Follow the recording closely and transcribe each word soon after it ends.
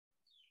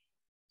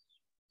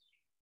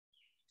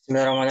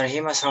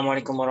Bismillahirrahmanirrahim.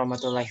 Assalamualaikum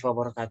warahmatullahi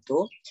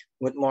wabarakatuh.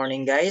 Good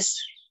morning, guys.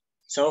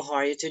 So,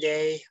 how are you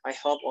today? I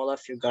hope all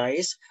of you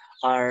guys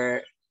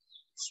are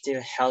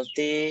still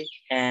healthy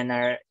and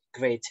are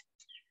great.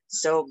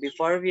 So,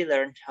 before we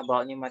learn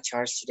about new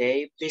materials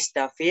today, please,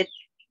 David,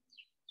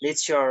 lead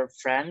your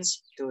friends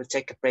to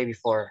take a pray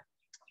before.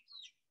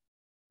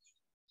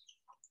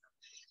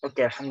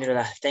 Okay,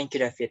 Alhamdulillah. Thank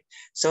you, David.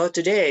 So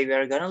today we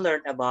are going to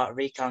learn about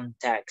recount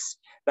text.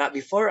 But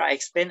before I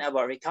explain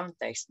about recount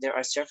text, there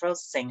are several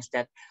things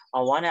that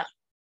I want to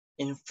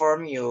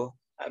inform you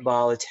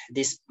about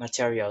these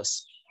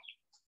materials.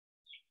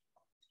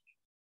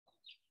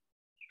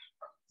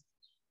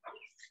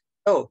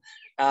 So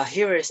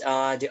here is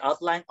the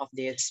outline of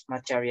these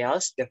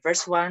materials. The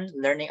first one,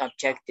 learning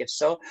objectives.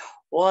 So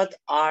what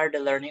are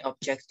the learning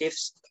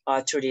objectives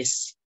through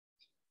this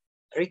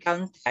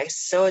recount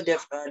text? So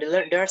there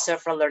are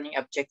several learning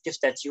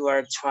objectives that you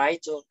are trying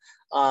to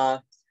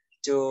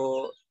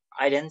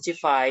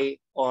identify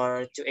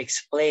or to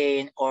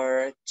explain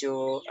or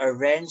to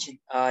arrange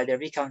the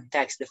recount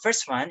text. The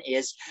first one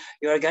is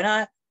you're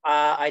gonna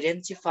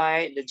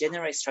identify the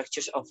general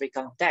structures of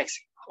recount text.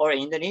 Or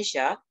in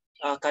Indonesia,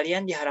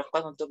 kalian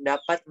diharapkan untuk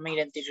dapat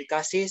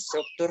mengidentifikasi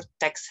struktur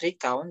teks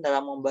recount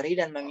dalam memberi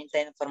dan meminta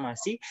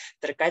informasi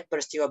terkait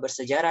peristiwa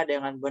bersejarah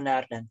dengan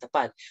benar dan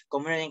tepat.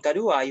 Kemudian yang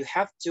kedua, you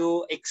have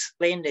to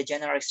explain the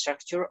general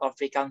structure of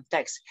recount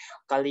text.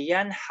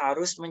 Kalian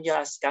harus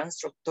menjelaskan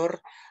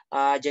struktur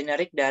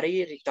generik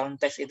dari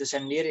recount text itu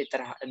sendiri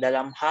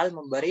dalam hal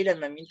memberi dan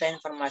meminta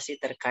informasi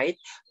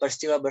terkait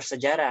peristiwa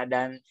bersejarah,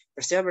 dan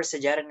peristiwa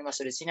bersejarah yang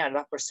dimaksud di sini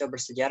adalah peristiwa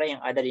bersejarah yang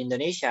ada di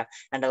Indonesia.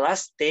 And the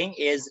last thing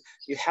is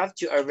you have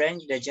to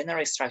arrange the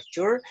generic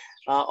structure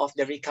of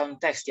the recount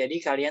text.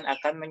 Jadi kalian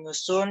akan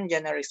menyusun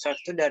generic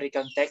structure dari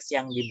recount text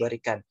yang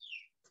diberikan.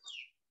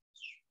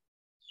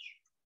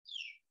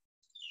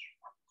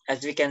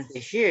 As we can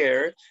see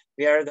here,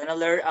 we are going to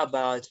learn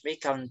about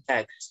recount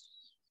text.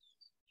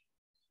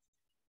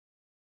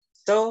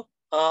 So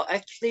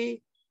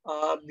actually,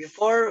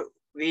 before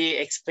we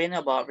explain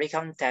about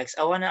recount text,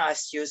 I want to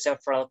ask you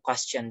several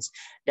questions.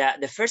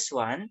 The first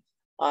one,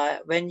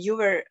 when you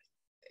were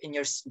in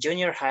your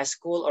junior high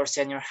school or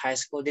senior high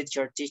school, did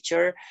your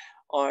teacher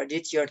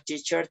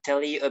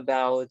tell you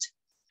about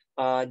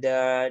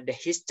the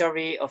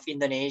history of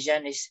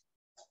Indonesian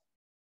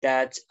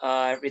that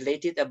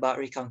related about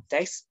recount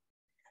text?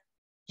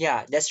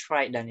 Yeah, that's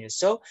right, Daniel.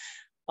 So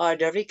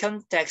the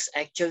recount text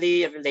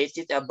actually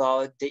related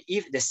about the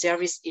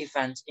series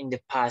events in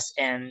the past,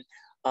 and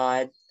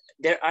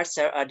there are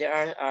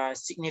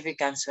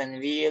significance when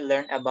we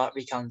learn about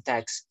recount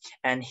text.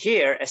 And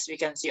here, as we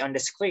can see on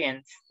the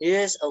screen,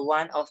 this is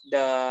one of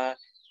the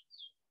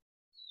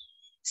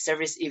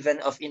series event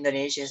of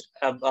Indonesia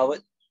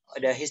about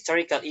the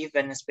historical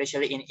event,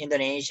 especially in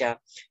Indonesia.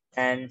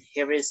 And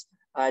here is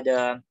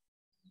the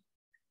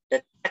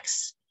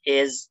text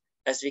is,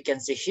 as we can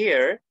see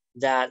here,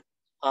 that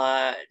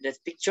the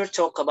picture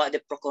talk about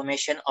the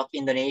proclamation of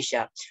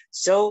Indonesia.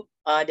 So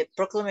the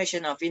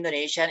proclamation of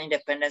Indonesian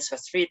independence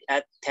was read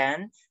at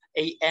 10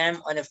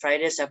 a.m. on a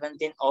Friday,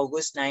 17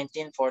 August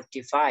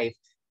 1945.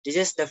 This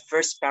is the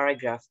first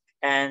paragraph.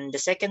 And the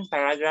second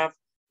paragraph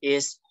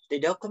is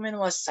the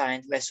document was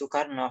signed by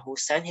Sukarno, who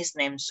signed his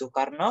name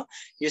Sukarno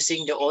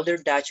using the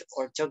older Dutch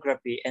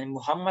orthography, and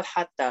Muhammad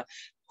Hatta,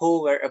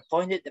 who were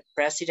appointed the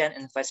president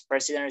and vice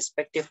president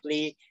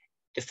respectively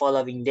the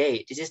following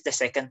day. This is the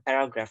second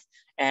paragraph.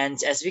 And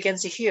as we can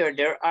see here,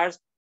 there are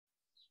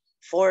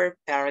 4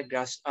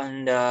 paragraphs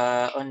on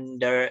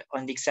the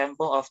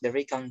example of the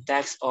recount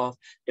text of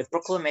the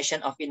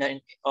proclamation of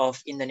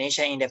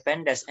Indonesian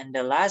independence. And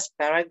the last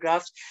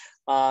paragraph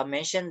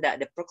mentioned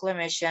that the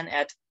proclamation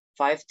at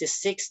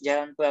 56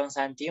 Jalan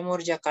Pegangsaan Timur,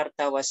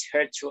 Jakarta was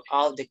heard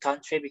throughout the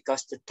country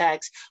because the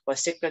text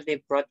was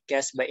secretly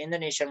broadcast by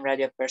Indonesian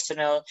radio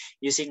personnel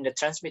using the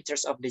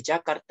transmitters of the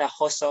Jakarta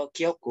Hoso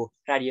Kyoku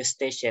radio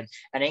station.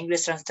 An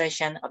English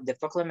translation of the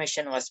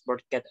proclamation was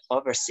broadcast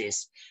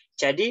overseas.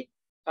 Jadi,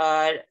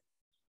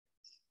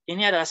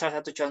 ini adalah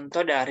salah satu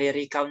contoh dari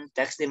recount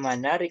text, di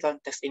mana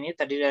recount text ini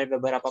terdiri dari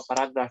beberapa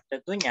paragraf.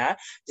 Tentunya,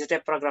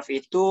 setiap paragraf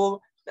itu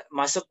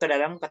masuk ke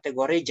dalam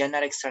kategori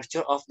generic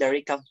structure of the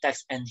recount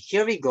text. And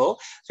here we go.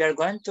 We are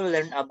going to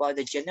learn about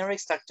the generic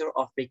structure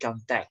of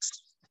recount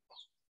text.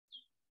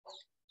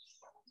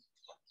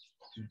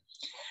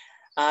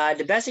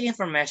 The basic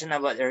information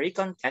about the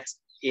recount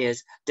text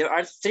is there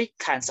are 3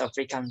 kinds of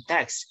recount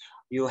text.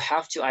 You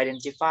have to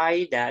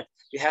identify that.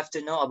 You have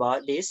to know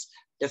about this.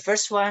 The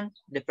first one,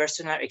 the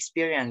personal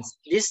experience.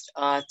 This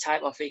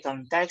type of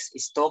recount text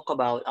is talk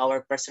about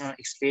our personal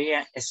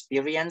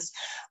experience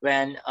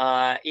when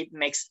it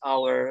makes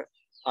our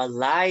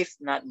life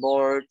not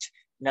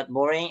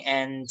boring,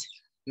 and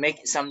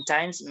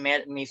sometimes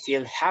made me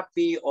feel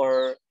happy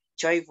or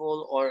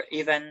joyful or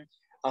even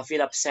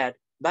feel upset.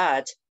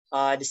 But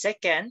the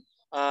second,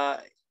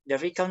 the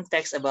recount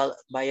text about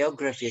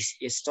biographies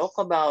is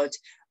talk about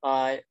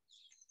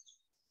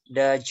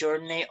the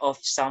journey of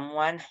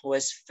someone who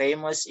is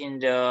famous in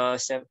the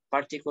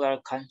particular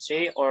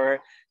country,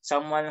 or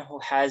someone who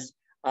has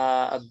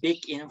a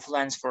big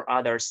influence for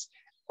others.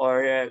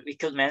 Or we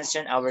could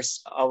mention our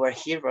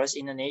heroes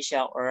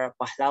Indonesia or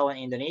pahlawan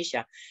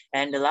Indonesia.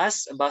 And the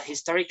last about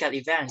historical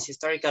events.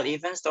 Historical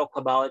events talk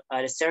about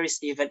the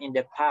series event in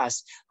the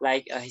past,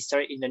 like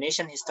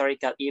Indonesian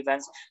historical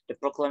events, the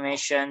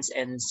proclamations,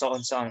 and so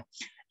on, so on.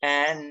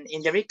 And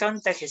in the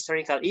recount text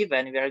historical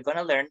event, we are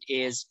gonna learn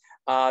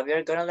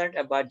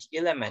about the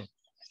element.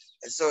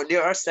 So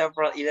there are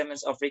several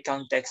elements of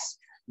recount text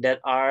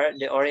that are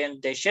the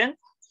orientation,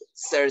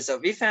 series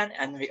of event,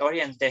 and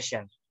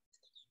reorientation.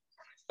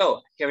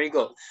 So here we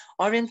go.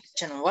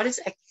 Orientation. What is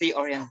actually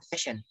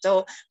orientation?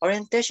 So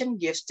orientation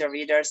gives the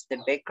readers the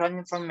background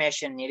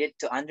information needed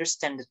to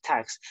understand the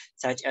text,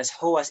 such as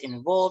who was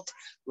involved,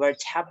 where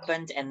it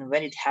happened, and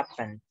when it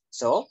happened.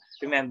 So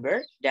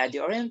remember that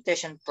the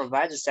orientation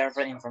provides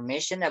several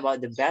information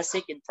about the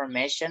basic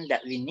information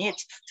that we need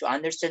to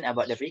understand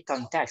about the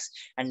recount text.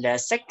 And the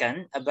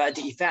second, about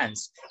the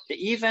events. The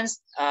events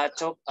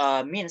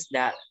means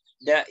that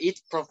it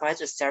provides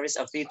a series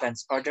of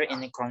events ordered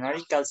in a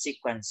chronological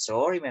sequence.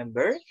 So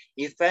remember,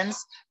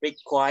 events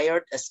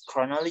required a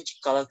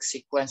chronological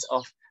sequence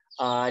of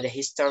the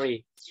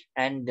history.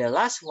 And the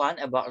last one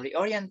about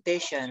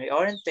reorientation.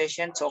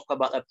 Reorientation talk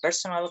about a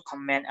personal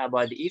comment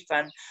about the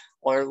event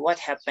or what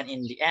happened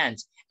in the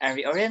end. And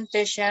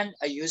reorientation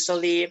are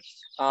usually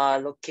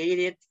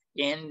located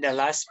in the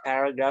last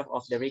paragraph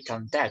of the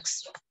recount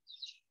text.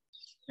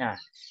 Nah,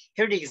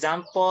 here the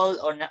example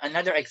or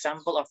another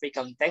example of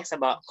recount text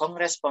about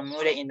Kongres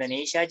Pemuda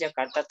Indonesia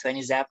Jakarta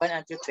 27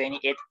 until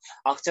 28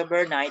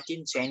 October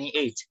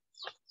 1928.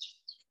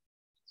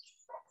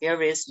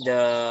 Here is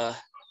the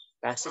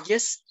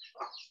passages.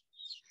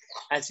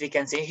 As we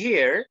can see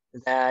here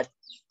that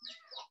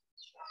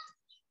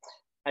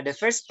the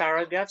first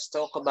paragraphs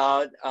talk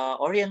about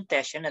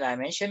orientation that I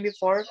mentioned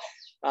before.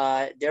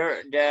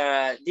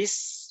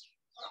 This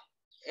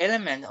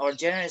element or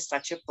general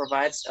structure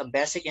provides a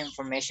basic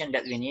information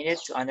that we needed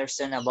to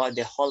understand about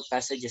the whole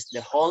passages,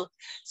 the whole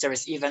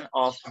series event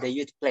of the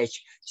youth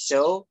pledge.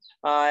 So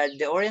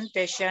the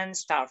orientation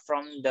start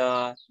from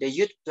the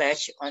youth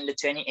pledge on the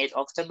 28th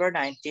October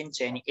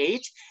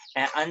 1928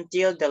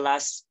 until the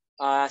last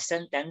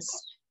sentence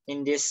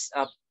in this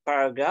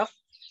paragraph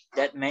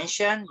that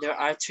mentioned there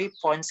are 3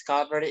 points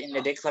covered in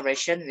the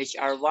declaration, which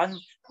are one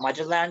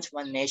motherland,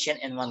 one nation,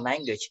 and one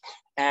language.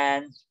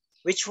 And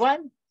which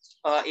one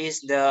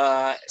is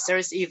the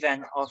series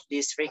event of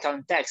this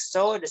recount text?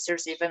 So the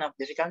series event of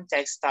the recount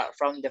text start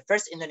from the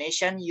first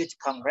Indonesian Youth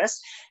Congress,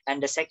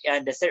 and the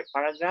third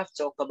paragraph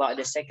talk about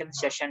the second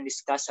session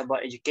discuss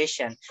about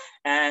education.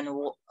 And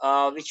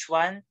which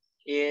one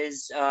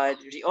is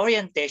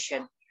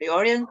reorientation?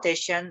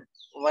 Reorientation,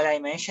 what I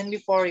mentioned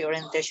before,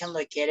 reorientation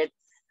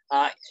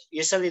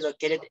usually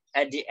located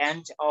at the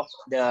end of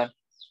the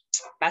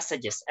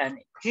passages. And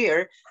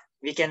here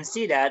we can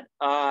see that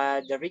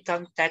the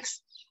recount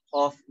text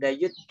of the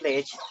youth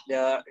pledge,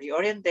 the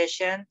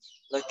reorientation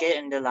located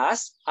in the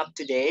last up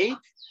to date.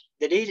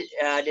 The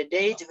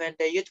date when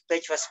the youth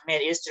pledge was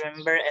made is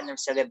remembered and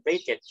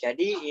celebrated.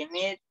 Jadi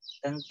ini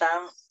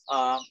tentang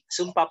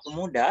Sumpah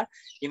Pemuda,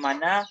 di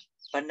mana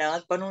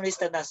pandangan penulis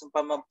tentang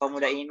Sumpah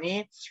Pemuda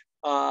ini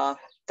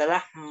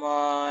telah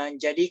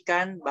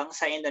menjadikan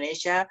bangsa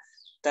Indonesia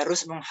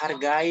terus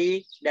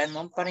menghargai dan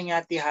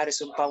memperingati Hari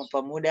Sumpah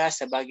Pemuda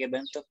sebagai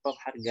bentuk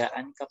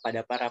penghargaan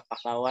kepada para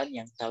pahlawan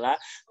yang telah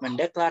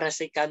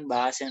mendeklarasikan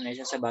bahasa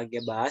Indonesia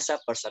sebagai bahasa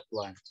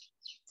persatuan.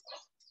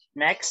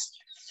 Next,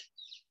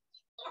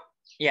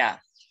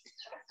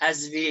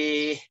 as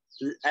we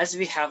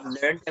have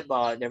learned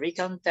about the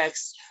recount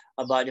text,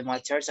 about the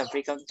materials of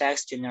recount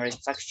text, general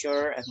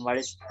structure, and what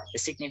is the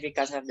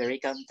significance of the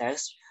recount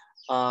text,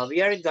 we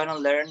are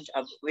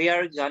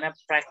gonna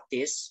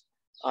practice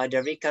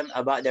the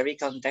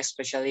recount text,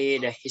 especially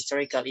the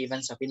historical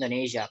events of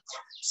Indonesia.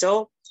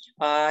 So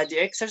the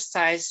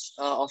exercise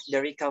of the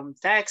recount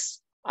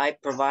text I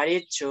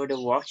provided through the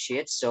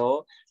worksheet.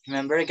 So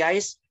remember,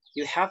 guys,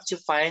 you have to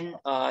find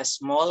a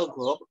small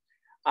group.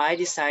 I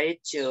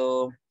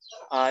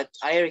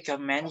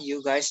recommend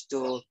you guys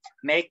to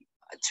make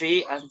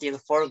 3 until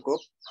 4 group,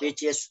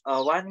 which is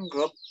one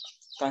group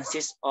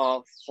consists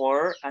of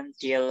 4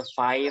 until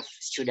 5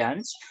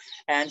 students.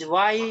 And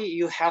why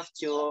you have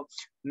to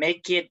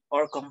make it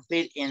or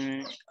complete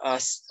in a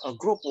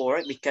group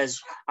work?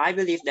 Because I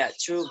believe that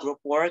through group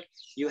work,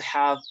 you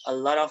have a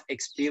lot of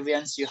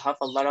experience, you have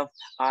a lot of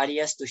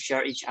ideas to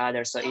share each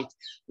other. So it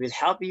will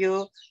help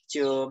you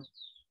to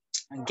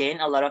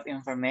gain a lot of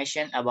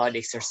information about the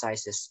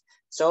exercises.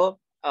 So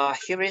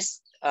here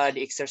is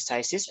the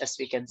exercises, as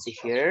we can see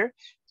here.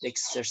 The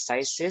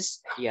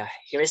exercises,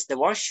 here is the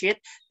worksheet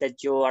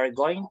that you are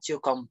going to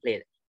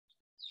complete.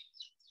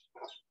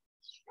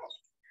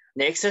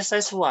 The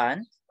exercise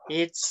 1,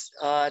 it's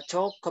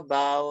talk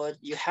about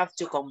you have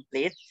to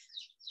complete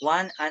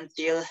 1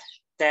 until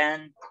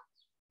 10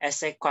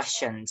 essay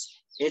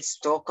questions.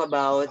 It's talk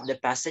about the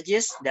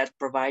passages that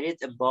provided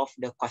above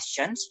the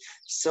questions.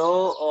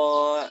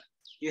 So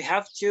you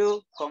have to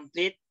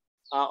complete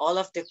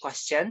all of the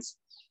questions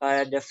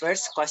the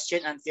first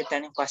question until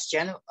 10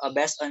 question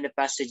based on the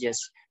passages.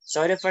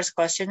 So the first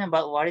question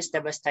about what is the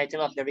best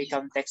title of the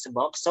Recount text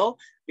book. So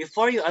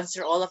before you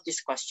answer all of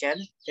this question,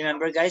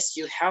 remember guys,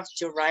 you have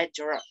to write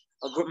your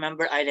group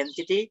member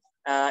identity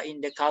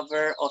in the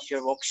cover of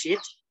your worksheet.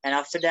 And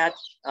after that,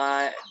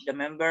 the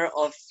member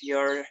of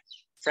your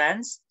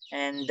friends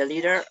and the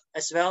leader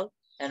as well.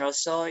 And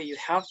also you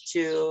have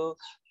to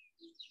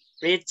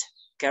read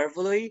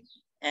carefully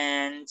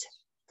and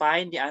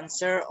find the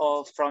answer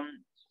of from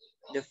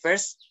the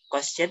first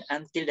question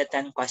until the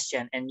 10th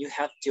question, and you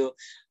have to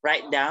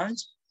write down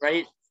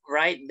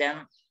write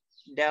them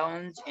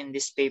down in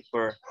this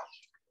paper.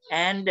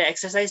 And the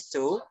exercise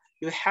 2,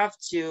 you have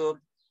to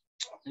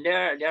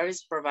there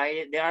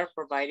are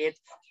provided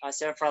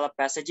several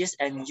passages,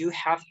 and you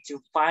have to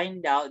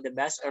find out the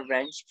best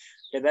arrange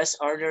the best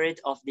order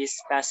of these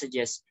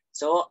passages.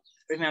 So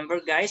remember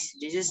guys,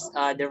 this is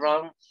the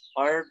wrong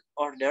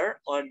order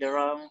or the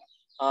wrong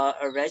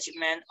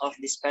arrangement of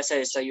this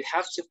passage. So you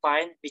have to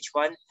find which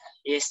one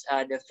is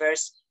the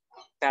first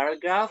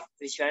paragraph,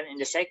 which one in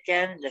the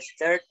second, the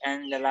third,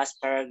 and the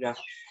last paragraph.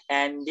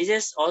 And this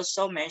is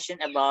also mentioned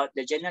about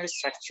the general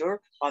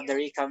structure of the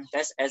recount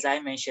test, as I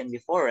mentioned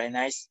before and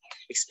I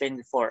explained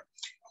before.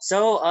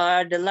 So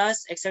the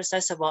last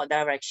exercise about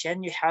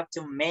direction, you have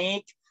to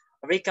make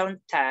recount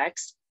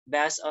text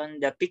based on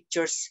the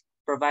pictures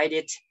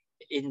provided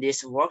in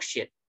this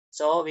worksheet.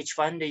 So which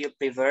one do you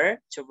prefer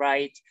to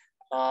write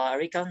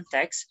recount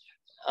text?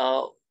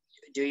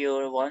 Do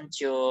you want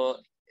to,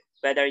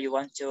 whether you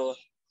want to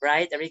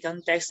write a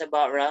recount text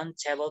about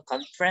roundtable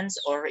conference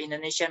or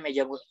Indonesia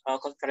Media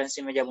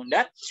Konferensi Media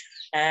Bunda,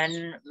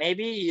 and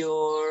maybe you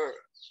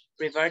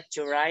prefer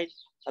to write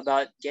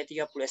about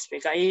G30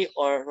 SPKI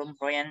or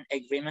Rumproyan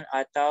Agreement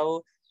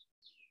atau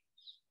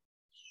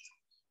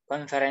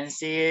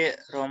Konferensi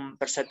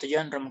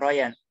Persetujuan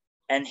Rumroyan.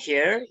 And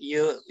here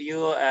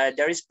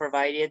there is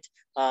provided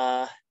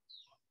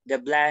the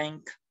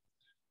blank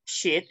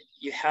sheet.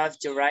 You have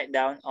to write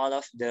down all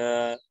of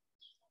the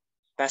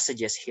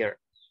passages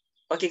here.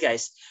 Okay,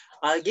 guys,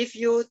 I'll give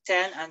you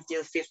 10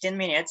 until 15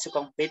 minutes to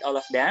complete all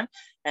of them.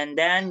 And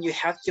then you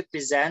have to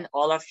present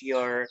all of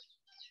your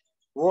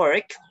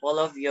work, all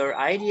of your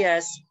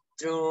ideas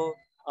through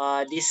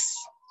this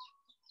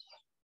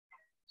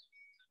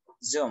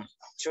Zoom,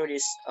 through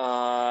this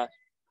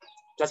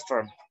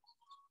platform.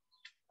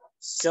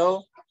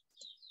 So,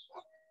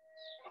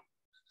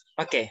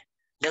 okay,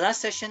 the last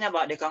session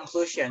about the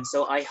conclusion.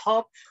 So I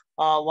hope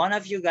one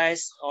of you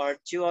guys or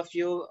two of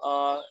you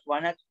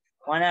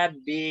wanna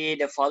be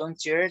the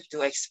volunteer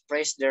to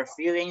express their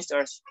feelings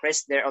or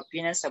express their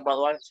opinions about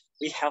what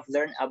we have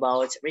learned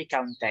about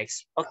recount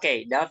text.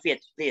 Okay, David,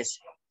 please,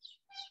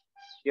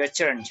 your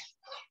turn.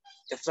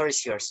 The floor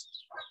is yours.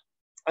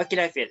 Okay,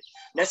 David,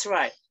 that's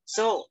right.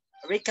 So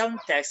recount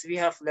text, we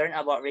have learned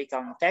about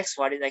recount text,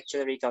 what is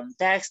actually recount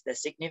text, the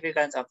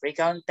significance of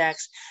recount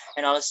text,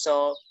 and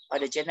also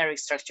the generic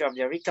structure of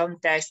the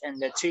recount text and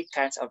the 3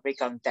 kinds of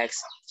recount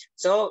text.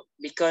 So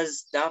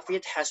because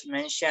David has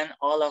mentioned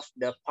all of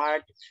the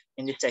part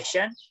in the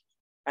session,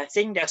 I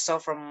think that's all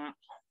from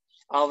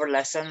our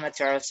lesson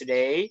material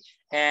today.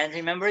 And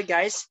remember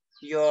guys,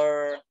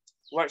 your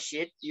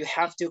worksheet, you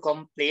have to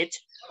complete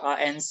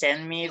and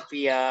send me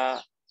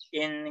via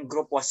in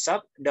group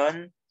WhatsApp.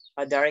 Don't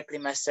directly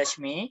message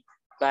me,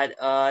 but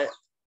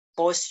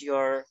post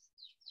your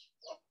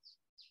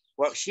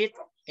worksheet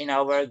in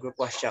our group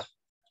WhatsApp.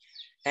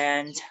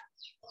 And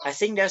I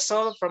think that's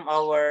all from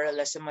our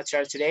lesson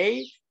material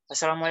today.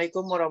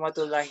 Assalamualaikum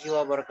warahmatullahi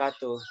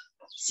wabarakatuh.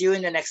 See you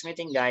in the next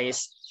meeting,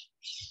 guys.